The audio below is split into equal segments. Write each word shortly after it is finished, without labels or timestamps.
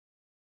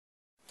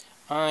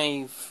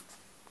I've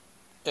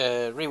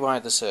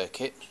rewired the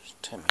circuit.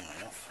 Just turn my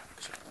eye off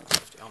because I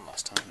left it on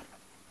last time.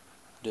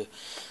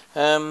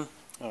 Well,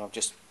 I've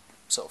just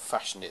sort of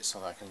fashioned it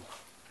so that I can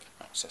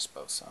access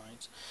both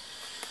sides.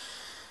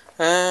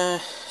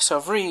 So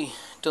I've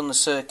redone the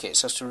circuit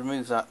so as to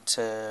remove that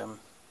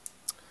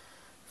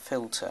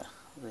filter,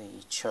 the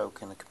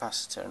choke and the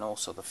capacitor, and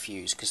also the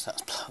fuse, because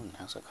that's blown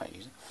now, so I can't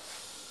use it.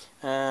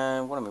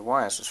 One of my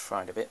wires was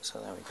fried a bit, so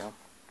there we go.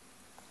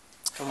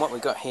 And what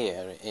we've got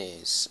here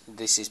is,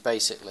 this is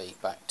basically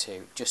back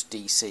to just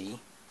DC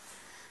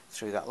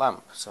through that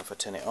lamp. So if I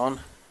turn it on,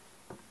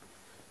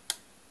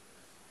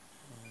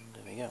 and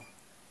there we go.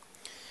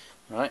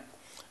 Right,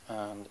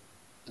 and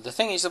the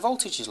thing is, the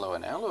voltage is lower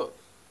now. Look,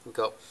 we've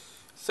got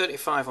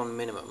 35 on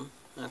minimum,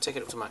 and I take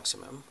it up to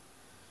maximum,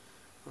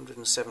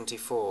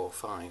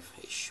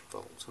 174.5-ish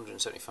volts,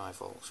 175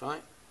 volts,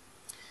 right?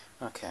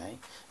 Okay,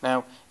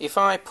 now if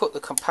I put the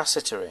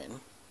capacitor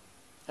in,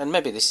 and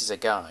maybe this is a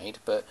guide,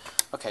 but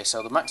okay,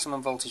 so the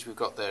maximum voltage we've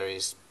got there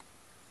is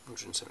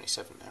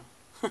 177 now.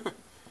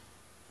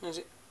 Is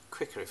it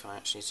quicker if I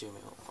actually zoom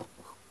it up?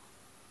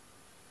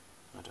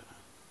 I don't know.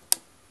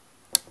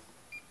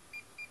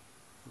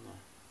 No.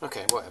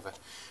 Okay, whatever.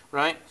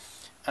 Right,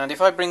 and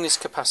if I bring this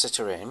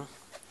capacitor in,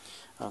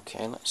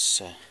 okay,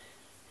 let's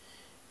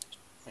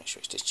make sure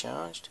it's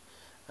discharged,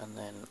 and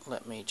then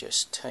let me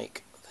just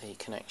take the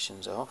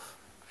connections off.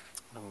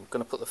 I'm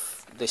going to put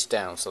this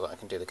down so that I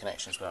can do the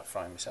connections without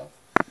frying myself.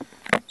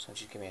 So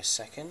just give me a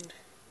second.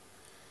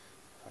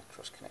 If I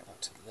cross connect that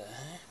to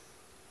there,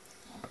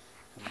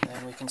 and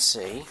then we can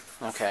see.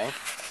 Okay,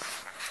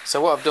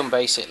 so what I've done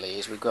basically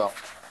is we've got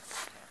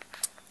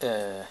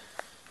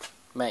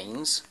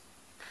mains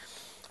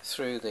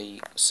through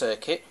the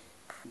circuit,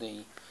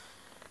 the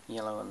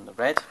yellow and the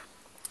red,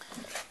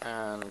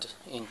 and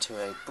into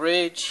a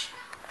bridge,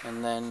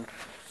 and then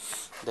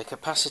the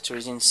capacitor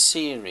is in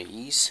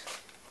series.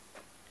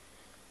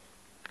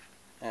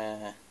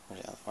 Where's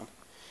the other one?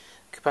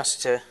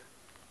 Capacitor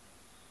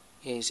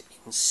is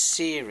in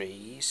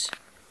series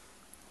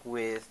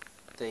with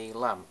the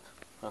lamp.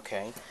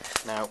 Okay,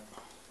 now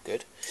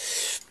good.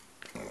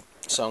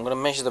 So I'm going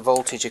to measure the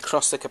voltage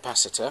across the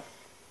capacitor.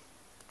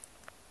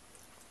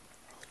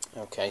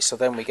 Okay, so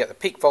then we get the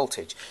peak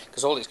voltage,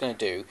 because all it's going to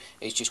do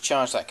is just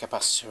charge that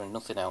capacitor and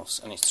nothing else,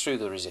 and it's through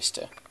the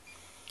resistor.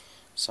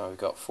 So we've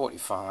got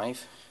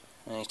 45,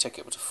 and you take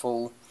it up to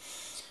full,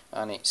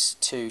 and it's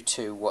 2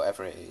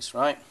 whatever it is,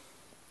 right?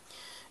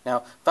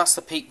 Now that's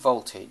the peak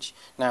voltage.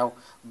 Now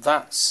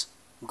that's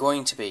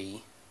going to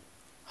be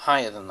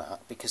higher than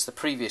that, because the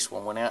previous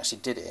one, when I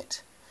actually did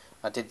it,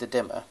 I did the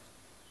dimmer,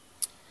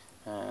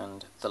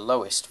 and the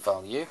lowest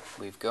value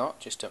we've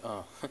got,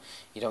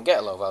 you don't get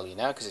a low value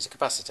now because it's a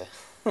capacitor.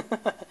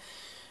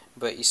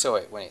 But you saw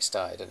it when it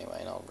started anyway,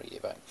 and I'll read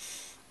it back.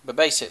 But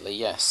basically,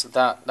 yes,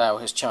 that now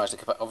has charged the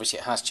capacitor. Obviously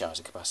it has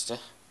charged the capacitor.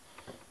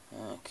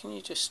 Can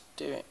you just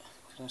do it?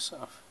 Can I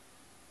sort of...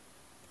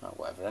 oh,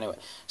 whatever, anyway.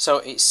 So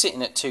it's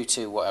sitting at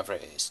 2 whatever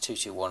it is,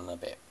 221 and a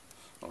bit.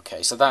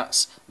 Okay, so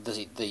that's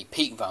the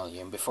peak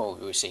value, and before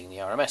we were seeing the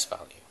RMS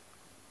value.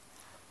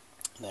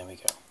 There we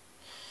go.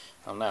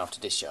 I'll now have to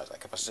discharge that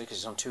capacitor because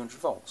it's on 200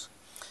 volts.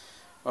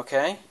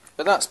 Okay,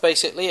 but that's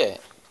basically it.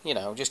 You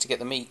know, just to get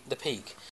the peak.